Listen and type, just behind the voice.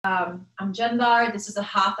I'm Jendar. This is a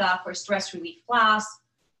Hatha for stress relief class.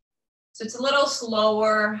 So it's a little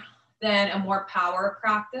slower than a more power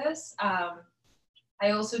practice. I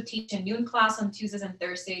also teach a noon class on Tuesdays and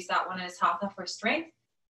Thursdays. That one is Hatha for strength.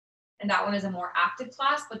 And that one is a more active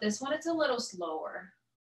class, but this one, it's a little slower.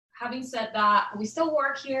 Having said that, we still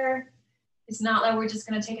work here. It's not like we're just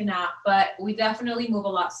gonna take a nap, but we definitely move a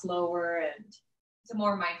lot slower and it's a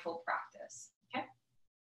more mindful practice, okay?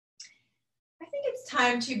 I think it's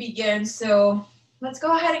time to begin, so let's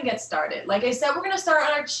go ahead and get started. Like I said, we're gonna start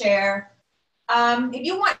on our chair. If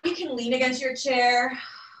you want, you can lean against your chair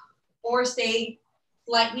or stay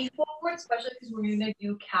slightly forward, especially because we're gonna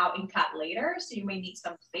do cow and cat later, so you may need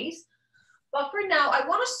some space. But for now, I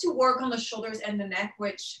want us to work on the shoulders and the neck,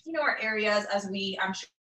 which, you know, are areas, as I'm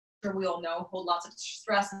sure we all know, hold lots of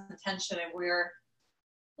stress and tension, and we're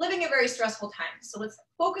living a very stressful time. So let's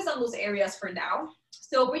focus on those areas for now.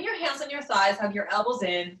 So bring your hands on your thighs, have your elbows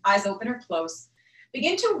in, eyes open or closed.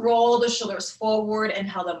 Begin to roll the shoulders forward and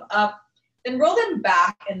held them up. Then roll them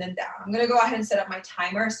back and then down. I'm gonna go ahead and set up my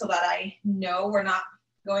timer so that I know we're not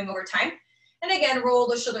going over time. And again, roll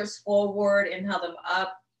the shoulders forward, inhale them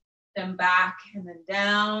up, then back and then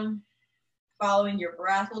down. Following your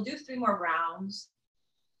breath, we'll do 3 more rounds.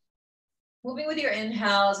 Moving with your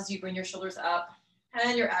inhales as you bring your shoulders up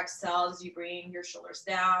and your exhales as you bring your shoulders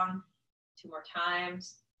down. 2 more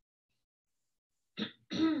times.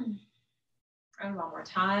 And 1 more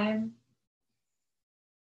time.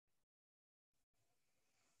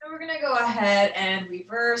 And we're gonna go ahead and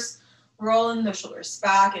reverse, rolling the shoulders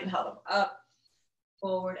back, inhale them up,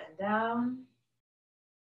 forward and down.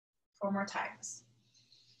 4 more times.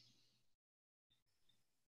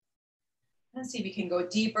 Let's see if we can go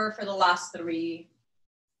deeper for the last 3.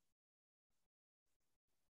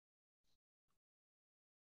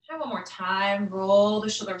 And 1 more time, roll the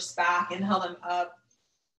shoulders back, inhale them up,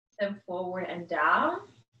 then forward and down.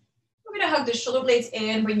 We're gonna hug the shoulder blades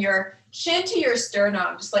in, bring your chin to your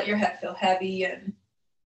sternum, just let your head feel heavy, and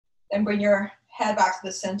then bring your head back to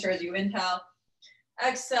the center as you inhale.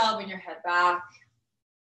 Exhale, bring your head back.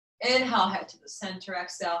 Inhale, head to the center,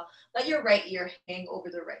 exhale. Let your right ear hang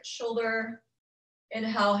over the right shoulder.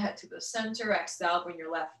 Inhale, head to the center, exhale, bring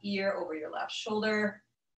your left ear over your left shoulder.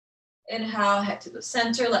 Inhale, head to the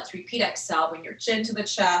center. Let's repeat, exhale, bring your chin to the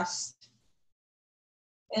chest.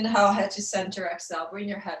 Inhale, head to center, exhale, bring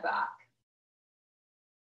your head back.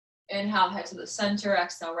 Inhale, head to the center,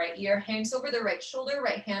 exhale, right ear hangs over the right shoulder,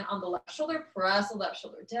 right hand on the left shoulder, press the left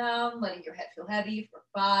shoulder down, letting your head feel heavy for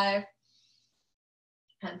 5,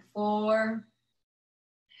 and 4,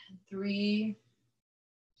 and 3,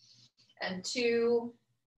 and 2,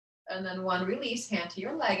 and then 1, release, hand to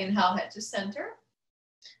your leg, inhale, head to center.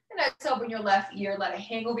 And exhale, bring your left ear, let it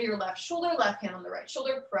hang over your left shoulder, left hand on the right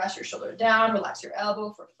shoulder, press your shoulder down, relax your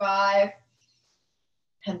elbow for 5,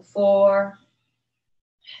 and 4,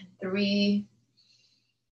 and 3,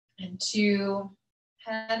 and 2,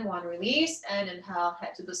 and 1, release, and inhale,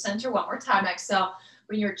 head to the center. 1 more time, exhale,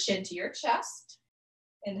 bring your chin to your chest.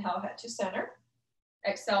 Inhale, head to center.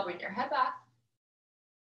 Exhale, bring your head back.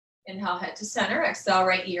 Inhale, head to center. Exhale,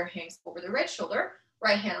 right ear hangs over the right shoulder,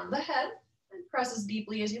 right hand on the head. And press as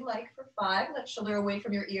deeply as you like for 5. Let shoulder away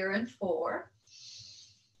from your ear in 4,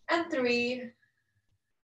 and 3,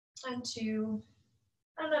 and 2,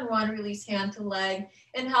 and then 1. Release, hand to leg.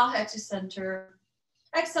 Inhale, head to center.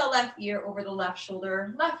 Exhale, left ear over the left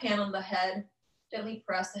shoulder, left hand on the head. Gently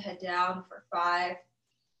press the head down for 5,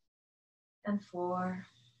 and 4,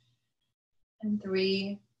 and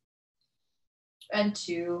 3, and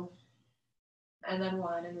 2, and then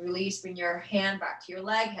 1, and release. Bring your hand back to your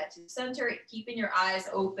leg, head to the center, keeping your eyes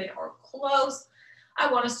open or closed.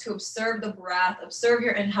 I want us to observe the breath, observe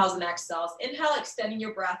your inhales and exhales. Inhale, extending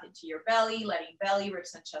your breath into your belly, letting belly,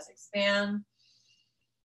 ribs, and chest expand.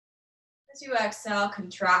 As you exhale,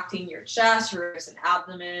 contracting your chest, ribs, and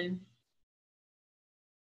abdomen.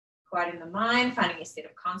 Quieting the mind, finding a state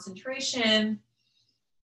of concentration,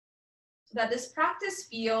 so that this practice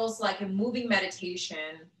feels like a moving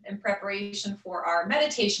meditation in preparation for our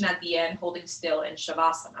meditation at the end, holding still in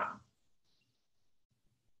Shavasana.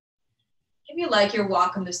 If you like, you're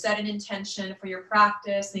welcome to set an intention for your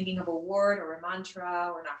practice, thinking of a word or a mantra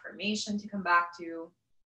or an affirmation to come back to.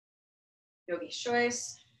 Yogi's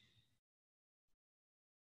choice.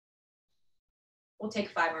 We'll take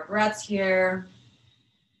 5 more breaths here.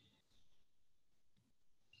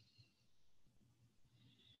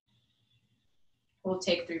 We'll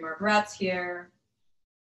take 3 more breaths here.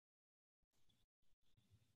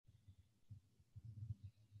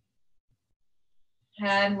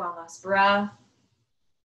 And 1 last breath.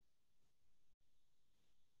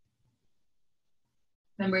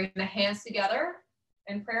 And bring the hands together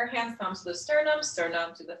in prayer hands, thumbs to the sternum,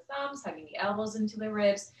 sternum to the thumbs, hugging the elbows into the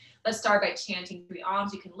ribs. Let's start by chanting 3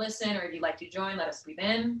 arms. You can listen, or if you'd like to join, let us breathe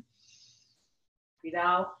in, breathe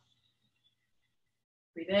out,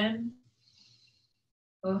 breathe in.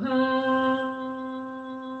 One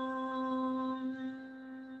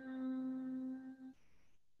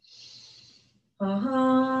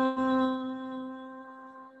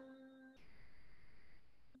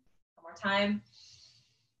more time.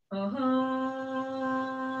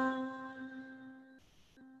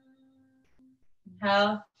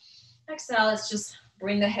 Inhale. Exhale. Let's just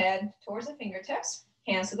bring the head towards the fingertips,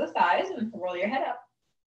 hands to the thighs, and roll your head up.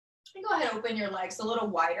 And go ahead, open your legs a little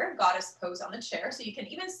wider, goddess pose on the chair. So you can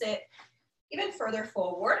even sit even further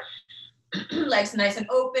forward. Legs nice and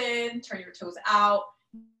open, turn your toes out,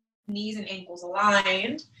 knees and ankles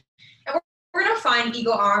aligned. And we're gonna find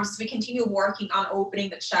eagle arms as we continue working on opening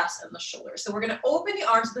the chest and the shoulders. So we're gonna open the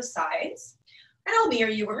arms to the sides, and I'll mirror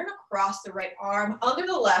you. We're gonna cross the right arm under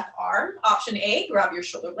the left arm. Option A, grab your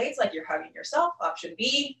shoulder blades like you're hugging yourself. Option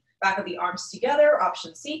B, back of the arms together.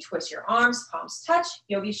 Option C, twist your arms, palms touch,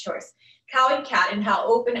 yogi's choice. Cow and cat, inhale,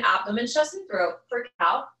 open abdomen, chest and throat for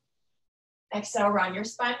cow. Exhale, round your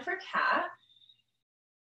spine for cat.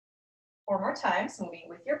 4 more times, moving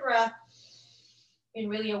with your breath. Being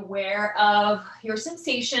really aware of your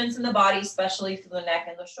sensations in the body, especially through the neck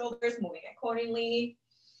and the shoulders, moving accordingly.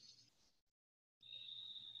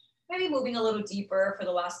 Maybe moving a little deeper for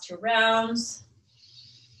the last 2 rounds.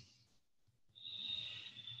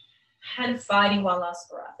 And finding one last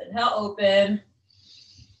breath. Inhale, open.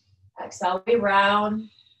 Exhale, way round.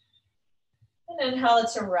 And inhale,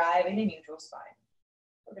 let's arrive in a neutral spine.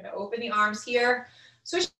 We're gonna open the arms here.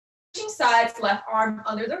 Switching sides, left arm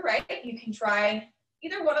under the right. You can try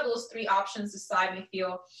either one of those 3 options. Decide may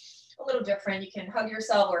feel a little different. You can hug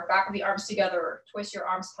yourself or back of the arms together, or twist your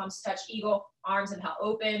arms, palms touch, eagle, arms, inhale,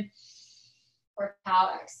 open. For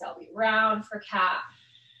cow, exhale, be round. For cat.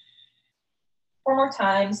 4 more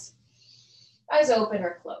times. Eyes open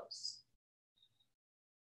or closed.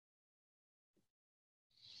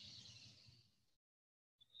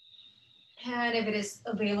 And if it is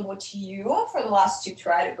available to you, for the last 2,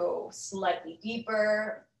 try to go slightly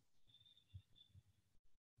deeper.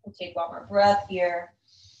 We'll take one more breath here.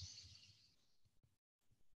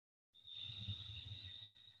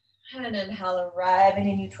 And inhale, arrive in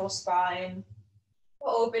a neutral spine.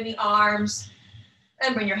 We'll open the arms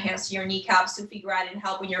and bring your hands to your kneecaps, so feet right in,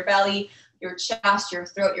 helping your belly, your chest, your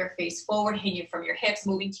throat, your face forward, hanging from your hips,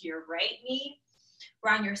 moving to your right knee.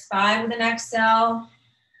 Round your spine with an exhale.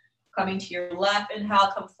 Coming to your left,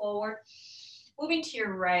 inhale, come forward. Moving to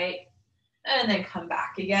your right, and then come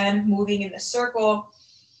back again. Moving in the circle,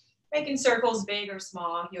 making circles big or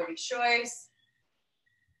small, yogi's choice.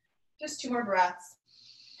 Just 2 more breaths.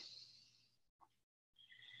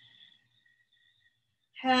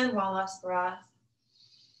 And one last breath.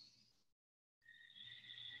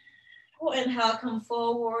 We'll inhale, come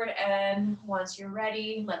forward, and once you're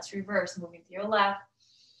ready, let's reverse, moving to your left.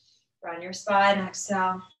 Round your spine,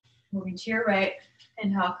 exhale. Moving to your right,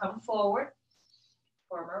 inhale, come forward,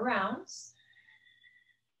 4 more rounds.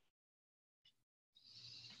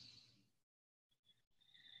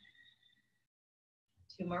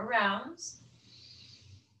 Two more rounds.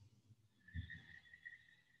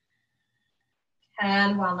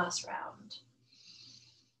 And one last round.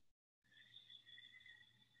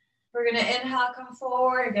 We're gonna inhale, come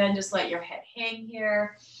forward. Again, just let your head hang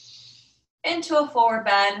here. Into a forward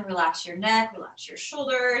bend, relax your neck, relax your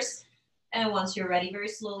shoulders. And once you're ready, very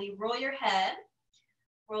slowly roll your head,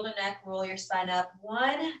 roll the neck, roll your spine up,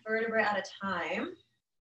 1 vertebra at a time.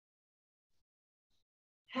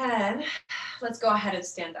 And let's go ahead and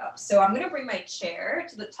stand up. So I'm gonna bring my chair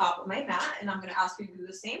to the top of my mat, and I'm gonna ask you to do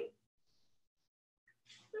the same.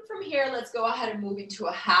 And from here, let's go ahead and move into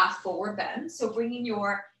a half forward bend. So bringing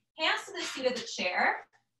your hands to the seat of the chair.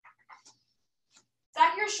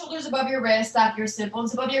 Stack your shoulders above your wrists, stack your sit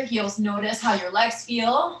bones above your heels. Notice how your legs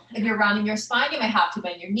feel. If you're rounding your spine, you might have to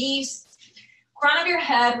bend your knees. Crown of your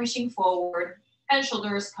head reaching forward, and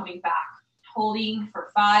shoulders coming back. Holding for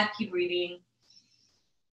 5, keep breathing.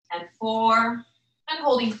 And 4, and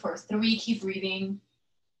holding for 3, keep breathing.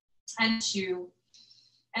 And 2,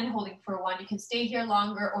 and holding for 1. You can stay here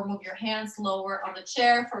longer or move your hands lower on the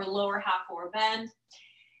chair for a lower half forward bend.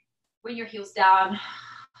 Bring your heels down.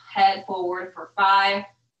 Head forward for 5,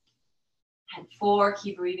 and 4,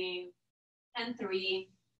 keep breathing, and 3,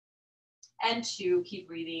 and 2, keep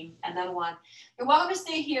breathing, and then 1. You're welcome to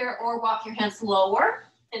stay here or walk your hands lower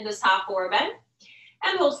in this half forward bend,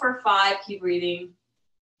 and hold for 5, keep breathing,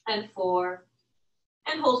 and 4,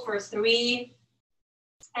 and hold for 3,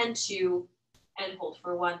 and 2, and hold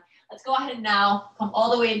for 1. Let's go ahead and now come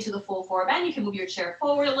all the way into the full forward bend. You can move your chair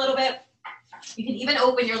forward a little bit. You can even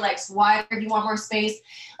open your legs wider if you want more space.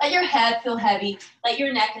 Let your head feel heavy. Let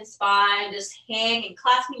your neck and spine just hang and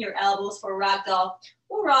clasping your elbows for ragdoll.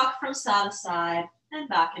 We'll rock from side to side and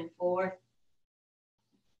back and forth.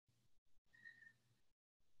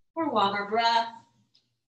 For 1 more breath.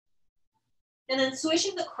 And then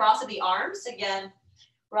switching the cross of the arms. Again,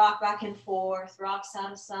 rock back and forth, rock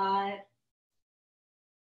side to side.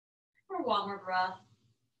 For 1 more breath.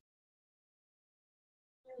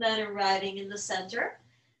 And then arriving in the center.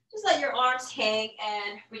 Just let your arms hang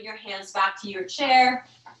and bring your hands back to your chair.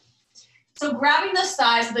 So grabbing the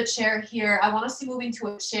sides of the chair here, I want us to move into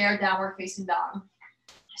a chair downward facing dog.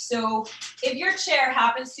 So if your chair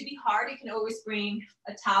happens to be hard, you can always bring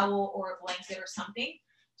a towel or a blanket or something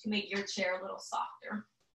to make your chair a little softer.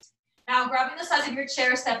 Now grabbing the sides of your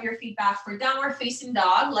chair, step your feet back for downward facing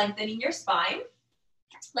dog, lengthening your spine.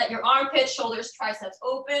 Let your armpits, shoulders, triceps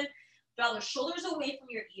open. Draw the shoulders away from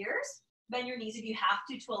your ears. Bend your knees if you have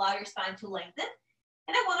to allow your spine to lengthen.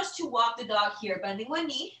 And I want us to walk the dog here, bending one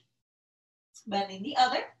knee, bending the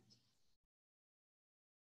other.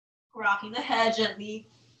 Rocking the head gently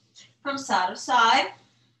from side to side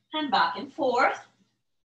and back and forth.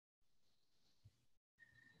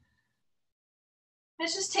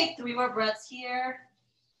 Let's just take 3 more breaths here.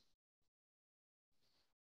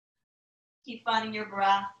 Keep finding your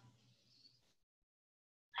breath.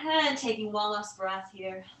 And taking 1 last breath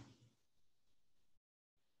here.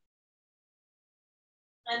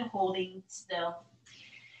 And holding still.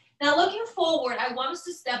 Now looking forward, I want us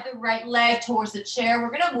to step the right leg towards the chair.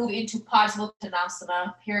 We're gonna move into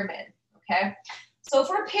Parsvatanasana, pyramid, okay? So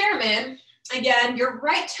for pyramid, again, your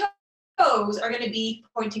right toes are gonna be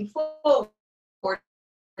pointing forward.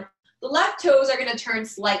 The left toes are gonna turn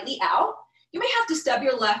slightly out. You may have to step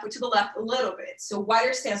your left foot to the left a little bit. So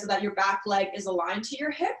wider stance so that your back leg is aligned to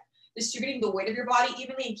your hip, distributing the weight of your body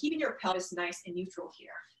evenly and keeping your pelvis nice and neutral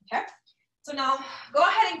here, okay? So now go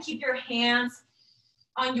ahead and keep your hands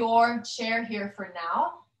on your chair here for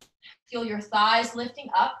now. Feel your thighs lifting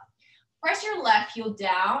up. Press your left heel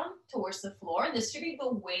down towards the floor and distribute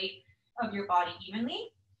the weight of your body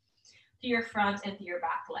evenly to your front and to your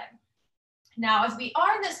back leg. Now, as we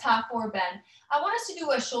are in this half forward bend, I want us to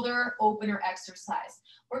do a shoulder opener exercise.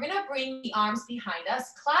 We're gonna bring the arms behind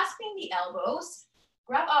us, clasping the elbows,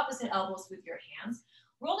 grab opposite elbows with your hands,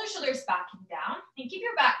 roll the shoulders back and down, and keep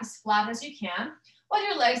your back as flat as you can, while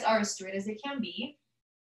your legs are as straight as they can be.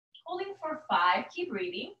 Holding for 5, keep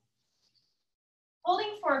breathing.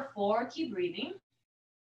 Holding for 4, keep breathing.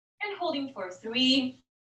 And holding for 3.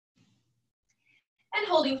 And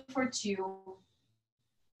holding for 2.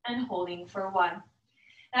 And holding for 1.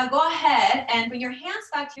 Now go ahead and bring your hands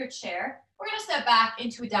back to your chair. We're gonna step back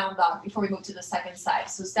into a down dog before we move to the second side.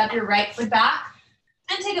 So step your right foot back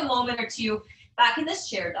and take a moment or two back in this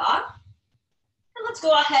chair dog. And let's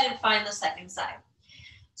go ahead and find the second side.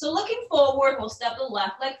 So looking forward, we'll step the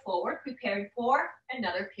left leg forward, preparing for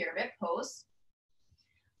another pyramid pose.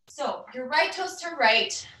 So your right toes turn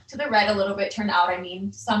right, to the right a little bit, turn out, I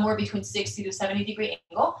mean, somewhere between 60 to 70 degree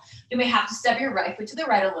angle. You may have to step your right foot to the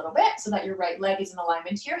right a little bit so that your right leg is in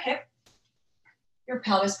alignment to your hip. Your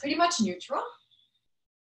pelvis pretty much neutral.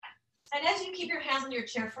 And as you keep your hands on your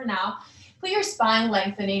chair for now, feel your spine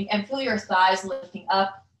lengthening and feel your thighs lifting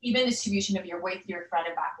up, even distribution of your weight through your front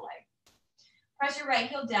and back leg. Press your right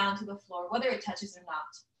heel down to the floor, whether it touches or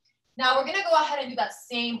not. Now we're gonna go ahead and do that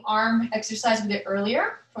same arm exercise we did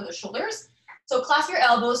earlier for the shoulders. So clasp your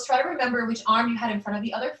elbows, try to remember which arm you had in front of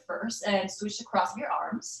the other first and switch the cross of your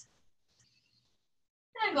arms.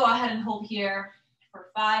 And go ahead and hold here for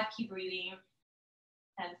 5, keep breathing,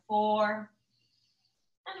 and 4,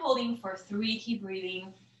 and holding for 3, keep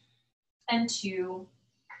breathing, and 2,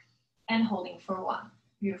 and holding for 1.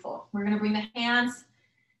 Beautiful. We're gonna bring the hands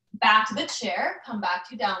back to the chair, come back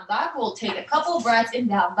to down dog. We'll take a couple breaths in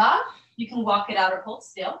down dog. You can walk it out or hold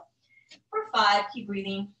still. For 5, keep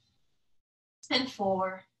breathing. And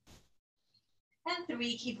 4. And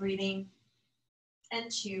 3, keep breathing.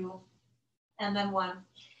 And 2. And then 1.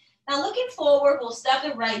 Now looking forward, we'll step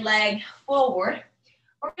the right leg forward.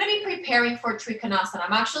 We're gonna be preparing for Trikonasana.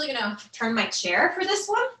 I'm actually gonna turn my chair for this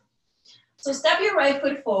one. So step your right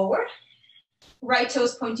foot forward. Right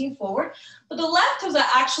toes pointing forward, but the left toes are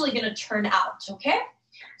actually gonna turn out, okay?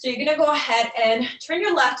 So you're gonna go ahead and turn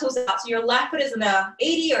your left toes out. So your left foot is in a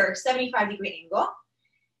 80 or 75 degree angle.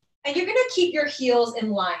 And you're gonna keep your heels in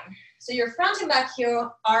line. So your front and back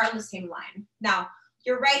heel are on the same line. Now,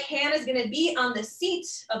 your right hand is gonna be on the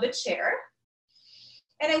seat of the chair.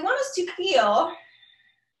 And I want us to feel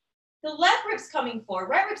The left rib's coming forward,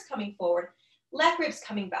 right rib's coming forward, left rib's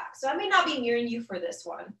coming back. So I may not be nearing you for this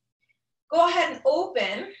one. Go ahead and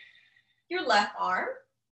open your left arm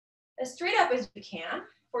as straight up as you can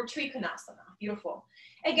for Trikonasana. Beautiful.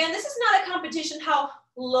 Again, this is not a competition how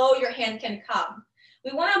low your hand can come.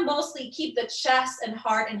 We want to mostly keep the chest and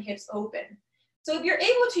heart and hips open. So if you're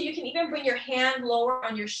able to, you can even bring your hand lower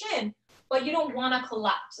on your shin, but you don't want to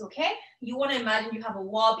collapse, okay? You want to imagine you have a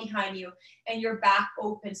wall behind you and your back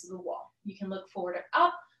opens to the wall. You can look forward or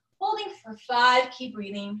up, holding for 5, keep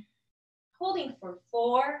breathing. Holding for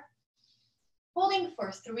 4, holding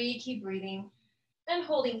for 3, keep breathing. And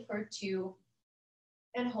holding for 2,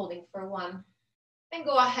 and holding for 1. And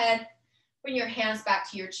go ahead, bring your hands back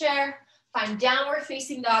to your chair. Find downward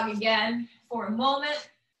facing dog again for a moment.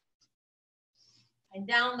 And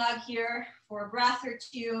down dog here for a breath or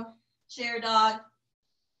 2. Chair dog.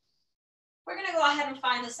 We're gonna go ahead and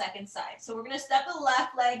find the second side. So we're gonna step the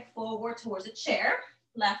left leg forward towards a chair.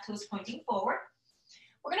 Left toes pointing forward.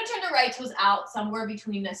 We're gonna turn the right toes out somewhere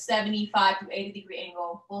between a 75 to 80-degree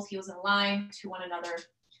angle. Both heels in line to one another.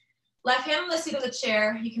 Left hand on the seat of the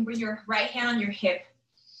chair. You can bring your right hand on your hip.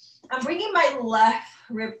 I'm bringing my left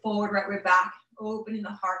rib forward, right rib back, opening the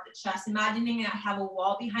heart, the chest, imagining I have a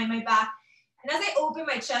wall behind my back. And as I open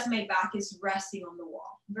my chest, my back is resting on the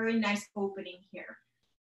wall. Very nice opening here.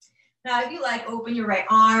 Now, if you like, open your right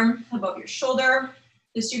arm above your shoulder.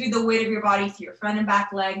 Distribute the weight of your body through your front and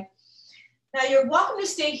back leg. Now, you're welcome to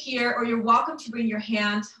stay here, or you're welcome to bring your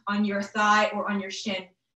hand on your thigh or on your shin.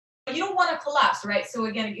 But you don't want to collapse, right? So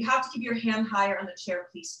again, if you have to keep your hand higher on the chair,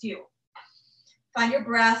 please do. Find your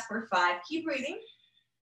breath for 5, keep breathing.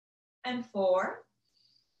 And 4,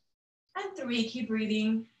 and 3, keep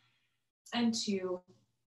breathing. And 2,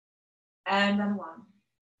 and then 1.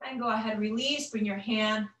 And go ahead, release, bring your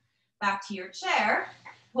hand back to your chair.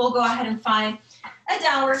 We'll go ahead and find a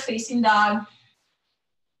downward facing dog.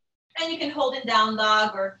 And you can hold in down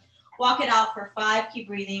dog or walk it out for 5, keep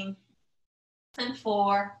breathing. And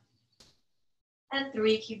 4, and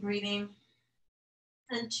 3, keep breathing.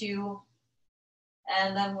 And 2,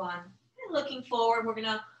 and then 1. And looking forward, we're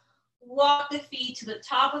gonna walk the feet to the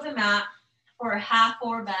top of the mat for a half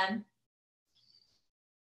forward bend.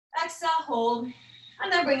 Exhale, hold,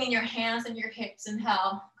 and then bring in your hands and your hips.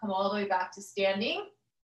 Inhale, come all the way back to standing.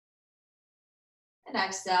 And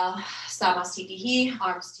exhale, Samasthiti,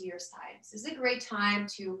 arms to your sides. This is a great time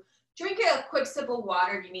to drink a quick sip of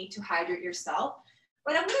water. You need to hydrate yourself.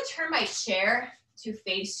 But I'm gonna turn my chair to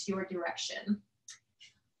face your direction.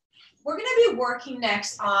 We're gonna be working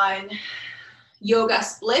next on yoga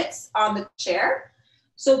splits on the chair.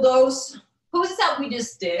 So those poses that we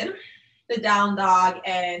just did, the down dog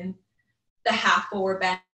and the half forward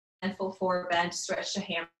bend and full forward bend to stretch the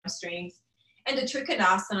hamstrings, and the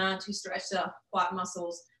Trikonasana to stretch the quad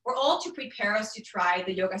muscles, were all to prepare us to try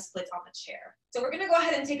the yoga splits on the chair. So we're gonna go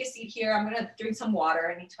ahead and take a seat here. I'm gonna drink some water.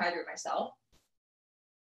 I need to hydrate myself.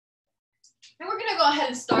 And we're gonna go ahead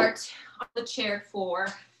and start on the chair for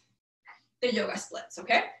the yoga splits,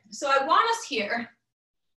 okay? So I want us here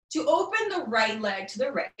to open the right leg to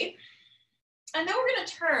the right, and then we're gonna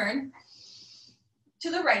turn to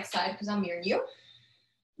the right side because I'm near you.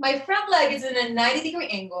 My front leg is in a 90-degree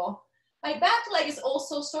angle. My back leg is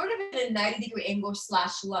also sort of in a 90-degree angle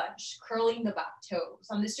 / lunge, curling the back toes.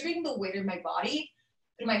 So I'm distributing the weight of my body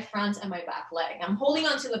through my front and my back leg. I'm holding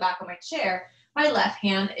onto the back of my chair. My left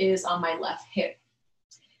hand is on my left hip.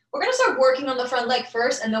 We're gonna start working on the front leg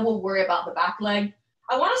first, and then we'll worry about the back leg.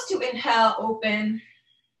 I want us to inhale, open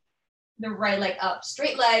the right leg up,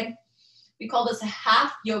 straight leg. We call this a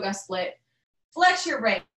half yoga split. Flex your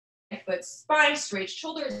right foot, spine straight,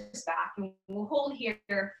 shoulders back. And we'll hold here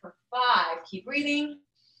for 5, keep breathing.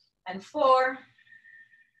 And 4,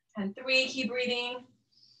 and 3, keep breathing.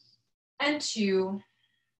 And 2,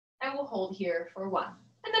 and we'll hold here for 1.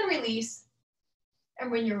 And then release, and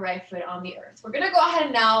bring your right foot on the earth. We're gonna go ahead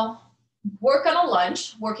and now work on a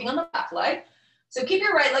lunge, working on the back leg. So keep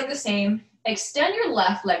your right leg the same, extend your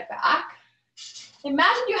left leg back.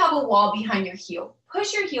 Imagine you have a wall behind your heel.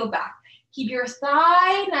 Push your heel back. Keep your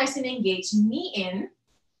thigh nice and engaged, knee in,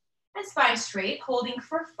 and spine straight, holding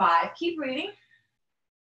for 5, keep breathing,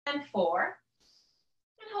 and 4,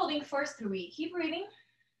 and holding for 3, keep breathing,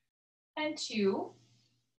 and 2,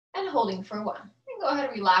 and holding for 1. And go ahead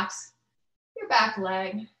and relax your back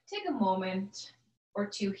leg. Take a moment or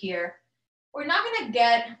 2 here. We're not gonna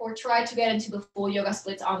get or try to get into the full yoga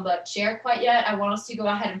splits on the chair quite yet. I want us to go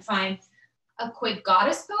ahead and find a quick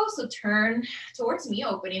goddess pose, so turn towards me,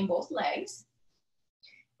 opening both legs.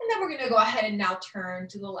 And then we're gonna go ahead and now turn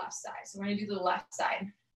to the left side. So we're gonna do the left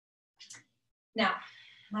side. Now,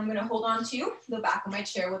 I'm gonna hold on to the back of my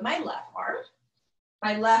chair with my left arm.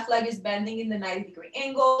 My left leg is bending in the 90-degree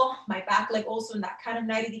angle. My back leg also in that kind of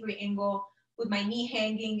 90-degree angle with my knee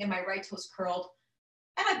hanging and my right toes curled.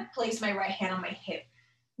 And I place my right hand on my hip.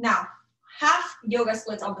 Now, half yoga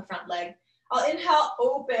splits on the front leg. I'll inhale,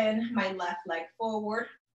 open my left leg forward.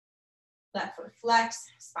 Left foot flex,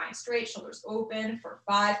 spine straight, shoulders open for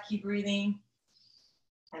 5, keep breathing.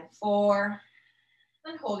 And 4,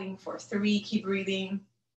 and holding for 3, keep breathing.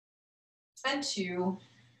 And 2,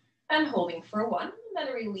 and holding for 1, and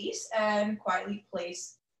then release and quietly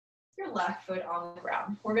place your left foot on the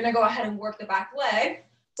ground. We're gonna go ahead and work the back leg.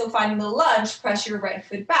 So finding the lunge, press your right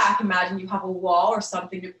foot back. Imagine you have a wall or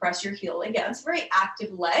something to press your heel against. Very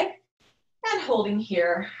active leg. And holding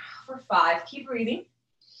here for 5, keep breathing.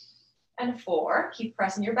 And 4, keep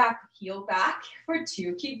pressing your back heel back. For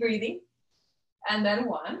 2, keep breathing. And then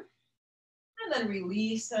 1. And then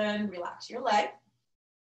release and relax your leg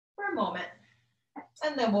for a moment.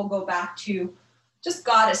 And then we'll go back to just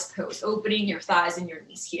goddess pose, opening your thighs and your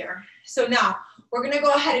knees here. So now we're gonna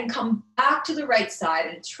go ahead and come back to the right side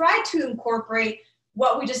and try to incorporate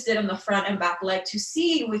what we just did on the front and back leg to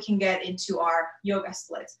see if we can get into our yoga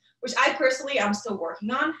splits, which I personally am still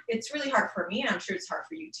working on. It's really hard for me, and I'm sure it's hard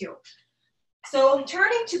for you too. So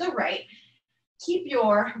turning to the right, keep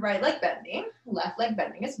your right leg bending, left leg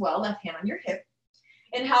bending as well, left hand on your hip.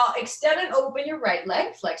 Inhale, extend and open your right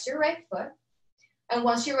leg, flex your right foot. And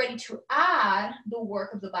once you're ready to add the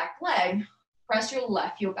work of the back leg, press your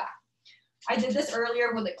left heel back. I did this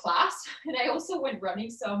earlier with a class, and I also went running,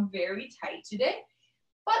 so I'm very tight today.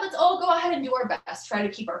 But let's all go ahead and do our best. Try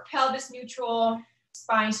to keep our pelvis neutral,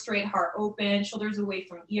 spine straight, heart open, shoulders away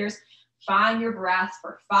from ears. Find your breath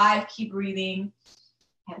for 5, keep breathing.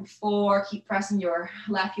 And 4, keep pressing your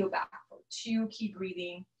left heel back. For 2, keep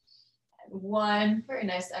breathing. And 1, very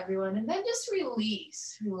nice everyone. And then just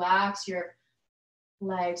release, relax your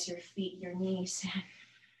legs, your feet, your knees.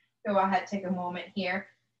 Go ahead, take a moment here.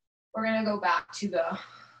 We're gonna go back to the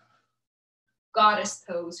goddess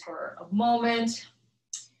pose for a moment.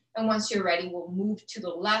 And once you're ready, we'll move to the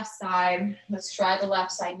left side. Let's try the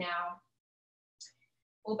left side now.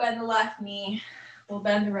 We'll bend the left knee. We'll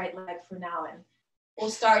bend the right leg for now. And we'll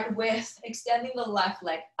start with extending the left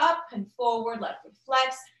leg up and forward, left foot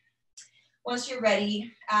flex. Once you're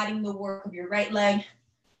ready, adding the work of your right leg,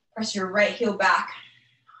 press your right heel back.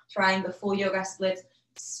 Trying the full yoga splits,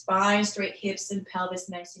 spine straight, hips and pelvis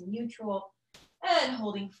nice and neutral. And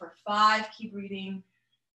holding for 5, keep breathing.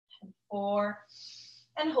 And 4,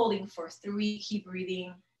 and holding for 3, keep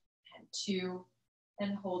breathing. And 2,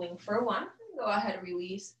 and holding for 1. Go ahead and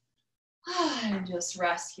release. And just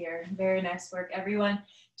rest here. Very nice work, everyone.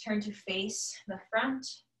 Turn to face the front.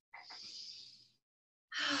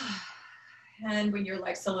 And bring your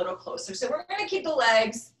legs a little closer. So we're gonna keep the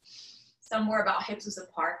legs somewhere about hips width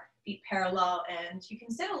apart, feet parallel, and you can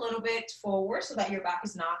sit a little bit forward so that your back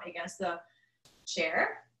is not against the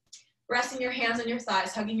chair. Resting your hands on your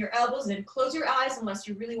thighs, hugging your elbows in. Close your eyes unless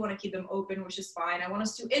you really want to keep them open, which is fine. I want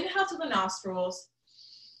us to inhale to the nostrils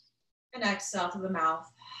and exhale to the mouth.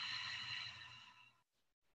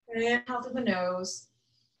 Inhale through the nose.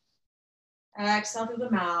 Exhale through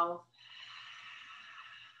the mouth.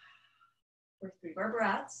 For 3 more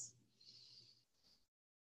breaths.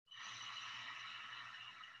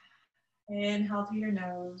 Inhale through your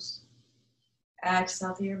nose.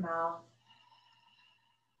 Exhale through your mouth.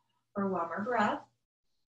 For 1 more breath.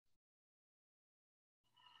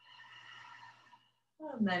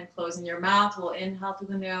 And then closing your mouth, we'll inhale through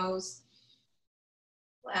the nose.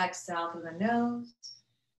 We'll exhale through the nose.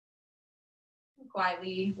 And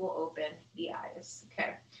quietly, we'll open the eyes.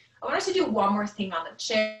 Okay. I want us to do one more thing on the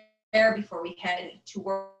chair before we head to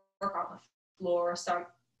work on the floor.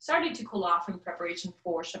 Starting to cool off in preparation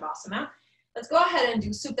for Shavasana. Let's go ahead and do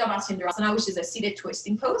Supta Matsyendrasana, which is a seated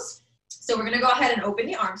twisting pose. So we're going to go ahead and open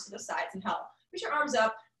the arms to the sides and help. Push your arms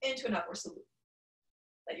up into an upward salute.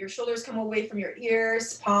 Let your shoulders come away from your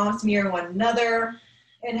ears, palms mirror one another.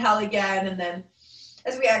 Inhale again, and then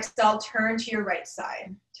as we exhale, turn to your right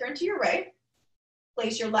side. Turn to your right.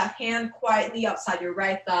 Place your left hand quietly outside your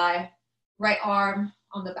right thigh, right arm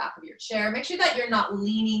on the back of your chair. Make sure that you're not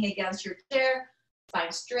leaning against your chair.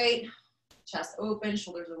 Spine straight, chest open,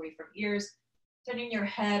 shoulders away from ears. Turning your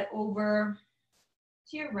head over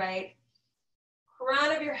to your right,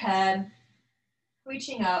 crown of your head,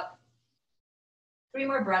 reaching up. 3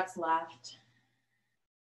 more breaths left.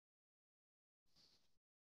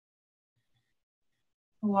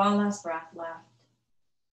 One last breath left.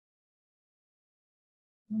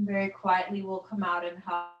 And very quietly, we'll come out and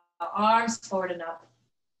have arms forward and up.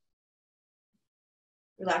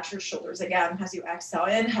 Relax your shoulders again as you exhale.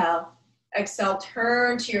 Inhale. Exhale,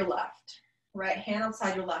 turn to your left. Right hand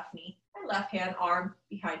outside your left knee. And left hand arm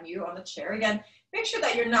behind you on the chair. Again, make sure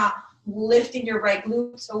that you're not lifting your right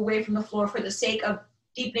glutes away from the floor for the sake of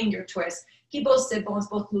deepening your twist. Keep both sit bones,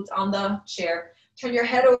 both glutes on the chair. Turn your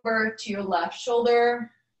head over to your left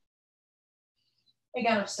shoulder.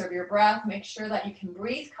 Again, observe your breath. Make sure that you can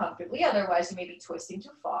breathe comfortably. Otherwise, you may be twisting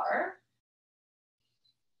too far.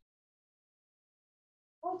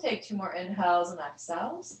 We'll take 2 more inhales and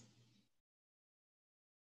exhales.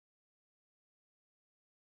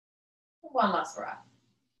 One last breath.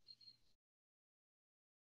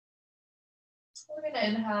 We're gonna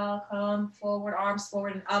inhale, come forward, arms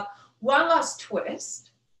forward and up. One last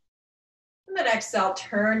twist. And then exhale,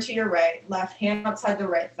 turn to your right, left hand outside the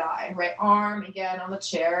right thigh, right arm again on the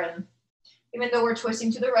chair. And even though we're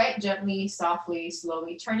twisting to the right, gently, softly,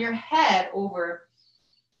 slowly, turn your head over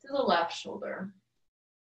to the left shoulder.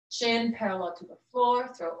 Chin parallel to the floor,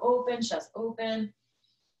 throat open, chest open.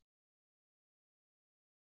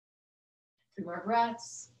 3 more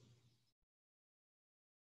breaths.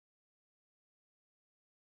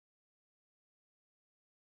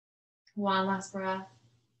 One last breath.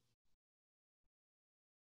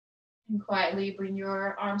 And quietly bring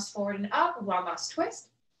your arms forward and up. One last twist.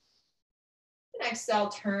 And exhale,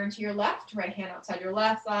 turn to your left, right hand outside your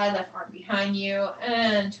left thigh, left arm behind you,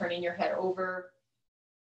 and turning your head over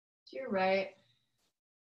to your right.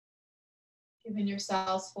 Giving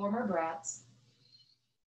yourselves 4 more breaths.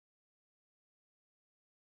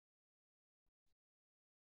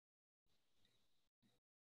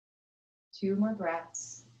 Two more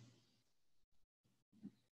breaths.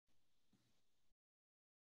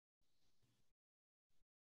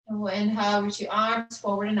 And we'll inhale, reach your arms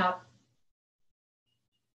forward and up.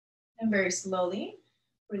 And very slowly,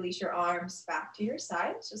 release your arms back to your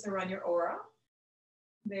sides, just around your aura.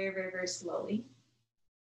 Very, very, very slowly.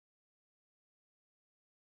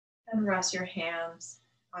 And rest your hands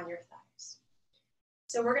on your thighs.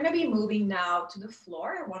 So we're gonna be moving now to the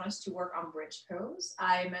floor. I want us to work on bridge pose.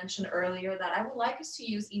 I mentioned earlier that I would like us to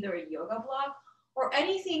use either a yoga block or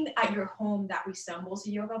anything at your home that resembles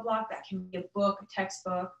a yoga block. That can be a book, a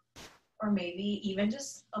textbook, or maybe even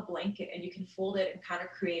just a blanket, and you can fold it and kind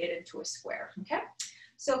of create it into a square, okay?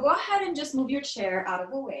 So go ahead and just move your chair out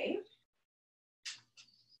of the way.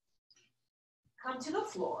 Come to the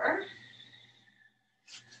floor.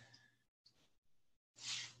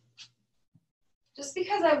 Just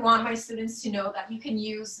because I want my students to know that you can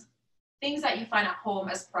use things that you find at home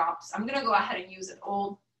as props, I'm gonna go ahead and use an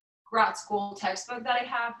old grad school textbook that I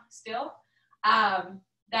have still.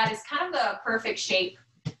 That is kind of the perfect shape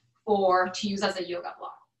to use as a yoga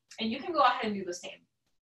block. And you can go ahead and do the same.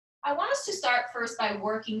 I want us to start first by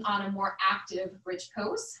working on a more active bridge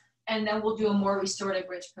pose, and then we'll do a more restorative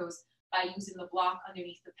bridge pose by using the block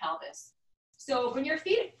underneath the pelvis. So bring your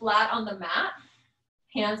feet flat on the mat,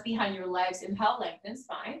 hands behind your legs, inhale, lengthen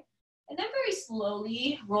spine, and then very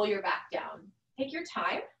slowly roll your back down. Take your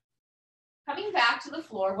time, coming back to the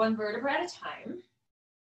floor, 1 vertebra at a time.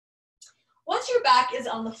 Once your back is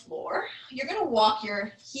on the floor, you're gonna walk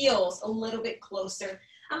your heels a little bit closer.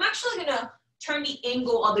 I'm actually gonna turn the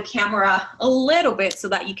angle of the camera a little bit so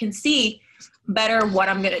that you can see better what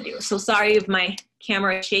I'm gonna do. So sorry if my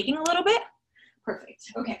camera is shaking a little bit.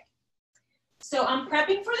 Perfect, okay. So I'm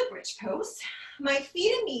prepping for the bridge pose. My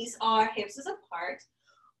feet and knees are hips is apart.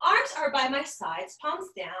 Arms are by my sides, palms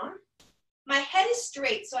down. My head is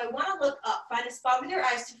straight, so I wanna look up. Find a spot with your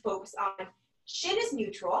eyes to focus on. Shin is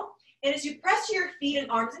neutral. And as you press your feet and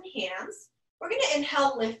arms and hands, we're gonna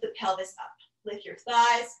inhale, lift the pelvis up. Lift your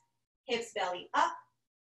thighs, hips, belly up.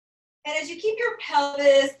 And as you keep your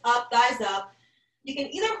pelvis up, thighs up, you can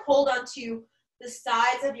either hold onto the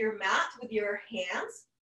sides of your mat with your hands,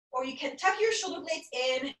 or you can tuck your shoulder blades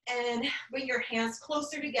in and bring your hands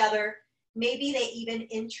closer together. Maybe they even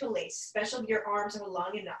interlace, especially if your arms are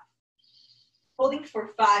long enough. Holding for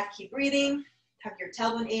 5, keep breathing. Tuck your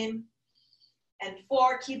tailbone in. And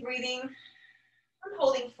 4, keep breathing. I'm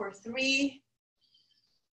holding for 3.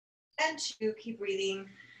 And 2, keep breathing.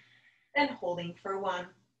 And holding for 1.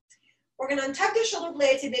 We're gonna untuck the shoulder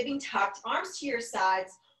blades if they've been tucked, arms to your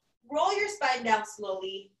sides. Roll your spine down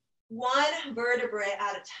slowly, 1 vertebrae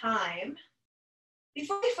at a time,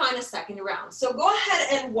 before we find a second round. So go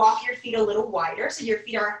ahead and walk your feet a little wider so your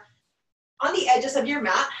feet are on the edges of your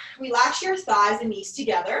mat. Relax your thighs and knees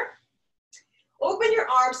together. Open your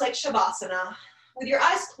arms like Shavasana. With your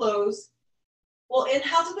eyes closed, we'll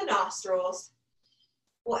inhale to the nostrils.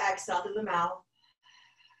 We'll exhale to the mouth.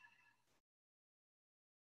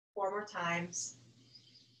 4 more times.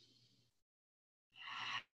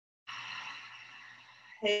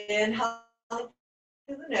 Inhaling through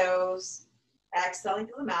the nose, exhaling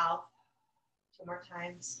through the mouth. 2 more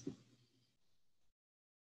times.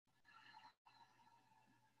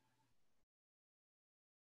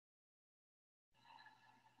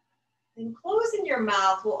 And closing your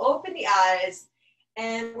mouth, we'll open the eyes,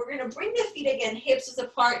 and we're gonna bring the feet again, hips is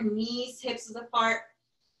apart, knees, hips is apart.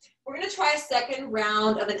 We're gonna try a second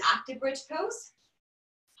round of an active bridge pose.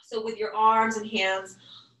 So with your arms and hands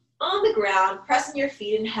on the ground, pressing your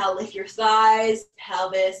feet, inhale, lift your thighs,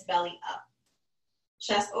 pelvis, belly up.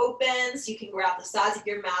 Chest open, so you can grab the sides of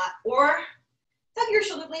your mat, or tuck your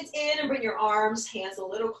shoulder blades in and bring your arms, hands a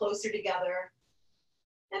little closer together.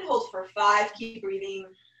 And hold for 5, keep breathing.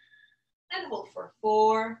 And hold for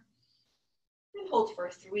 4. And hold for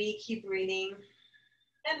 3, keep breathing.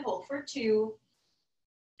 And hold for 2.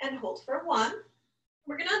 And hold for 1.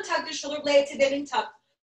 We're gonna untug the shoulder blades, hip tuck,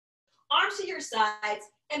 arms to your sides.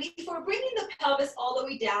 And before bringing the pelvis all the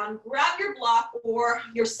way down, grab your block or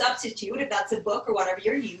your substitute, if that's a book or whatever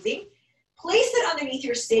you're using. Place it underneath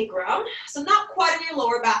your sacrum. So not quite on your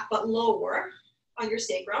lower back, but lower on your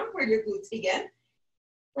sacrum where your glutes begin.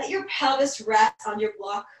 Let your pelvis rest on your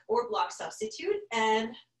block or block substitute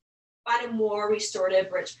and find a more restorative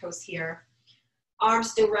bridge pose here.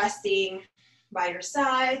 Arms still resting by your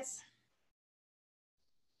sides.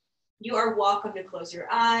 You are welcome to close your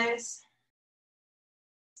eyes.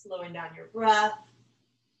 Slowing down your breath.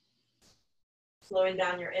 Slowing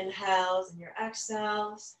down your inhales and your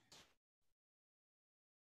exhales.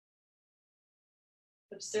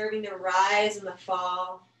 Observing the rise and the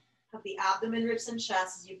fall of the abdomen, ribs, and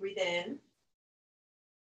chest as you breathe in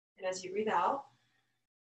and as you breathe out.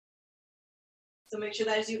 So make sure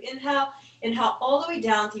that as you inhale, inhale all the way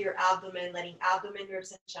down to your abdomen, letting abdomen,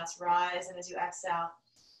 ribs, and chest rise. And as you exhale,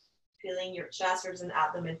 feeling your chest, ribs, and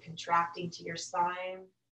abdomen contracting to your spine.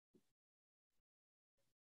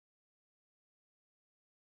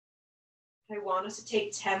 I want us to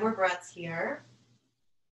take 10 more breaths here.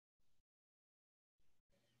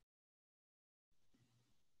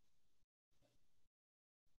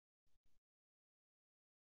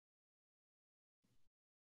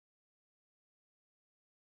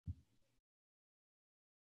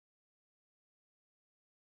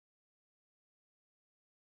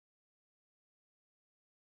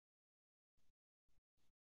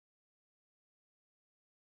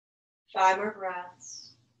 Five more breaths.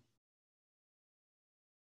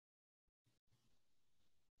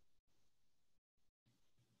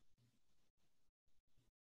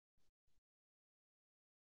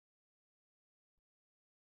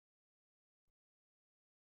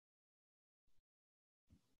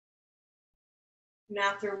 And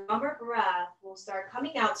after one more breath, we'll start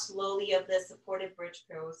coming out slowly of this supportive bridge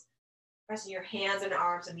pose. Pressing your hands and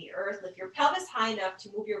arms on the earth. Lift your pelvis high enough to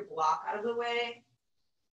move your block out of the way.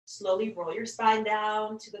 Slowly roll your spine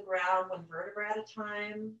down to the ground, 1 vertebra at a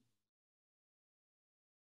time.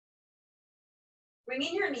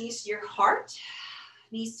 Bringing your knees to your heart,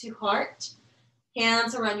 knees to heart.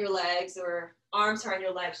 Hands around your legs or arms around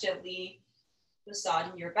your legs, gently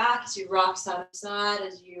massaging your back as you rock side to side,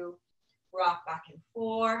 as you rock back and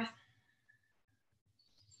forth.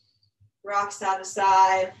 Rock side to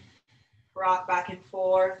side, rock back and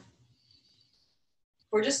forth.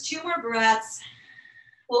 For just 2 more breaths,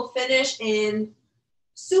 we'll finish in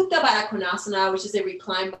Supta Baddha Konasana, which is a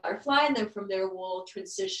reclined butterfly, and then from there we'll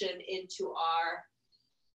transition into our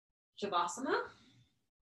Shavasana.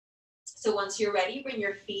 So once you're ready, bring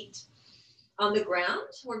your feet on the ground.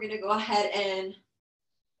 We're gonna go ahead and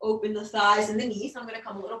open the thighs and the knees. I'm gonna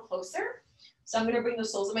come a little closer. So I'm gonna bring the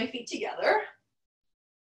soles of my feet together,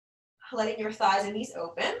 letting your thighs and knees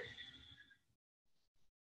open.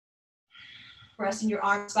 Resting your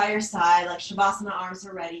arms by your side, like Shavasana, arms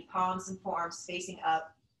are ready, palms and forearms facing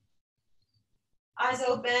up. Eyes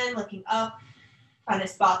open, looking up. Find a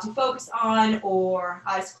spot to focus on, or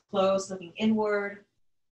eyes closed, looking inward.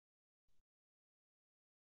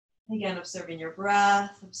 Again, observing your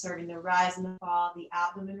breath, observing the rise and the fall, the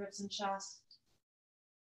abdomen, ribs, and chest.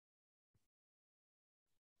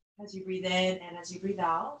 As you breathe in and as you breathe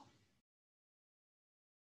out.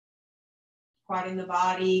 Quieting the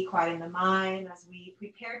body, quieting the mind as we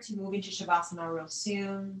prepare to move into Shavasana real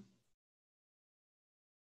soon.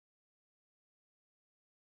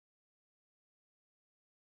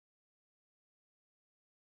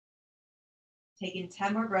 Taking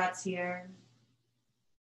 10 more breaths here.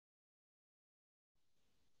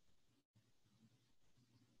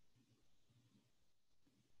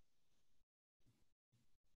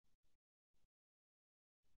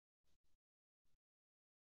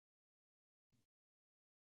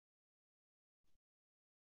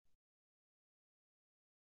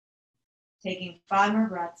 Taking 5 more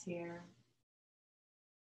breaths here.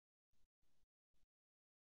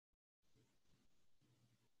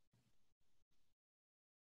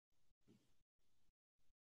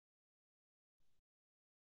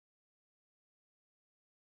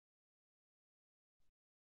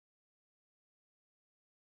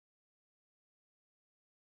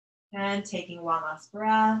 And taking 1 last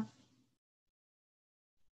breath.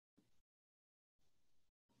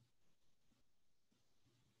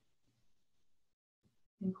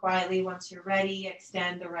 And quietly, once you're ready,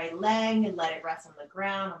 extend the right leg and let it rest on the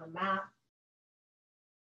ground, on the mat.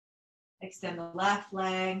 Extend the left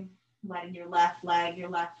leg, letting your left leg, your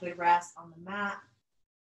left foot rest on the mat.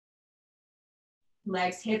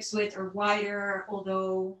 Legs hips width or wider,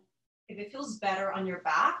 although if it feels better on your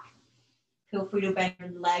back, feel free to bend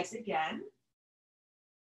your legs again.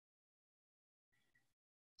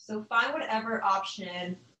 So find whatever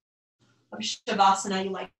option of Shavasana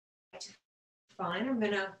you like to find. I'm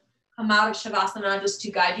gonna come out of Shavasana just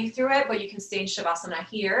to guide you through it, but you can stay in Shavasana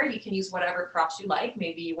here. You can use whatever props you like.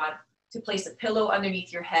 Maybe you want to place a pillow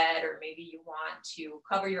underneath your head, or maybe you want to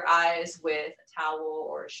cover your eyes with a towel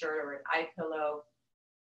or a shirt or an eye pillow.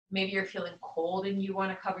 Maybe you're feeling cold and you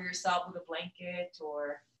want to cover yourself with a blanket,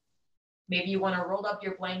 or maybe you want to roll up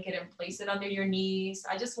your blanket and place it under your knees.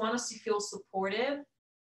 I just want us to feel supported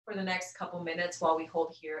for the next couple minutes while we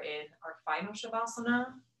hold here in our final Shavasana.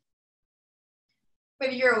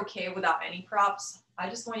 Maybe you're okay without any props. I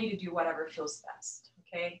just want you to do whatever feels best,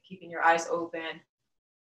 okay? Keeping your eyes open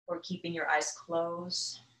or keeping your eyes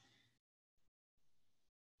closed.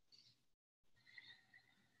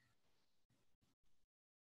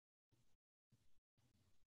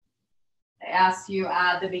 I asked you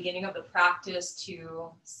at the beginning of the practice to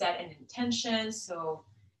set an intention. So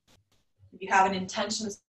if you have an intention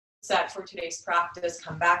set for today's practice,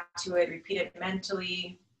 come back to it, repeat it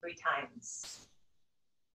mentally 3 times.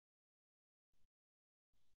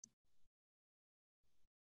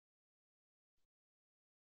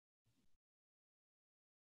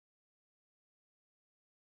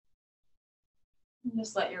 And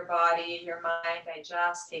just let your body, your mind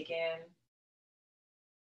digest, take in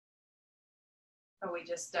what we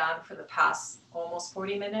just done for the past almost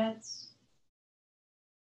 40 minutes.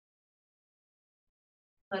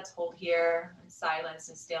 Let's hold here in silence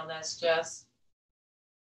and stillness just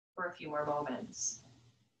for a few more moments.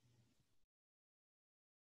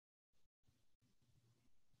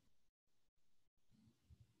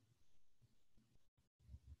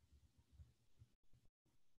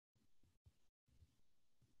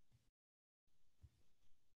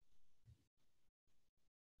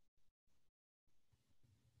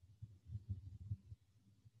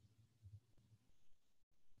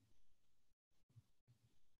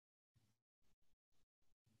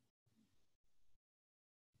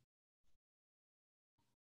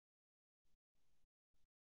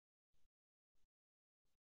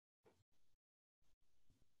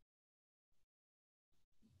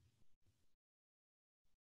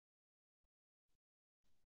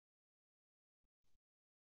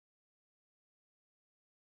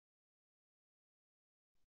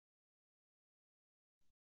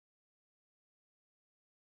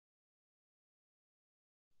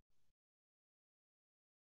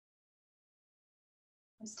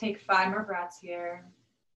 Let's take 5 more breaths here.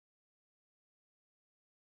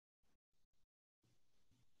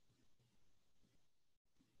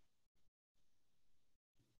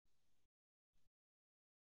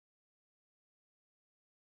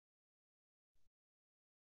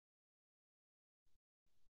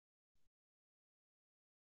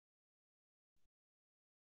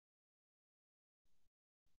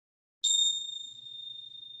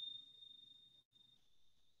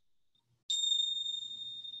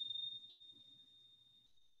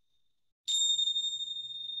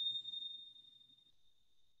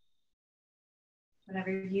 Whenever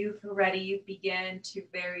you feel ready, begin to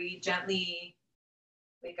very gently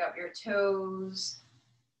wake up your toes,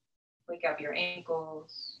 wake up your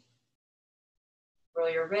ankles, roll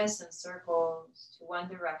your wrists in circles to one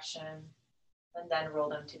direction, and then roll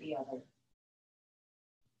them to the other.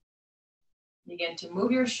 Begin to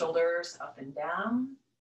move your shoulders up and down.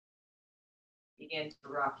 Begin to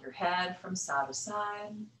rock your head from side to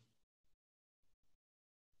side.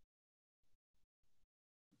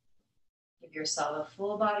 Give yourself a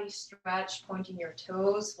full body stretch, pointing your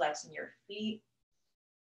toes, flexing your feet.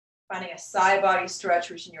 Finding a side body stretch,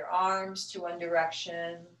 reaching your arms to one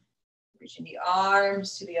direction, reaching the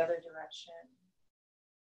arms to the other direction.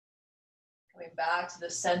 Coming back to the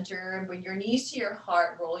center and bring your knees to your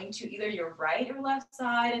heart, rolling to either your right or left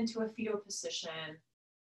side into a fetal position.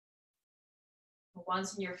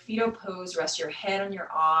 Once in your fetal pose, rest your head on your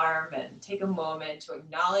arm and take a moment to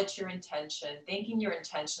acknowledge your intention, thanking your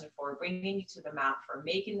intention for bringing you to the mat, for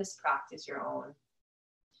making this practice your own.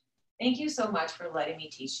 Thank you so much for letting me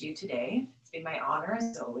teach you today. It's been my honor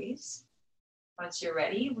as always. Once you're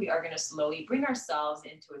ready, we are going to slowly bring ourselves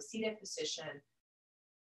into a seated position.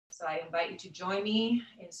 So I invite you to join me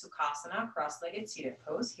in Sukhasana, cross-legged seated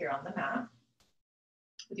pose here on the mat.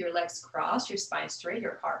 With your legs crossed, your spine straight,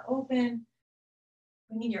 your heart open.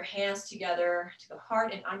 Bringing your hands together to the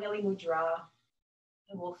heart in Anjali Mudra.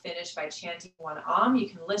 And we'll finish by chanting one Om. You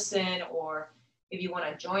can listen, or if you want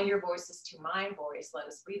to join your voices to my voice, let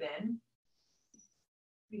us breathe in.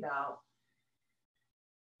 Breathe out.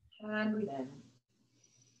 And breathe in.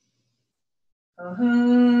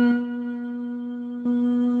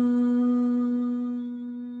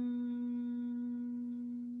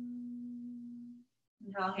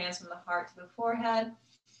 Inhale, hands from the heart to the forehead.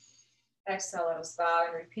 Exhale, let us bow,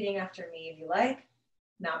 and repeating after me if you like.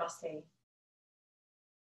 Namaste.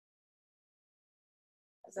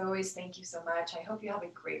 As always, thank you so much. I hope you have a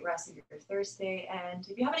great rest of your Thursday. And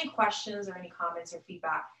if you have any questions or any comments or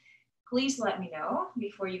feedback, please let me know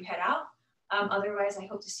before you head out. Otherwise, I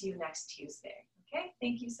hope to see you next Tuesday. Okay,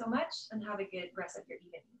 thank you so much and have a good rest of your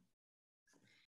evening.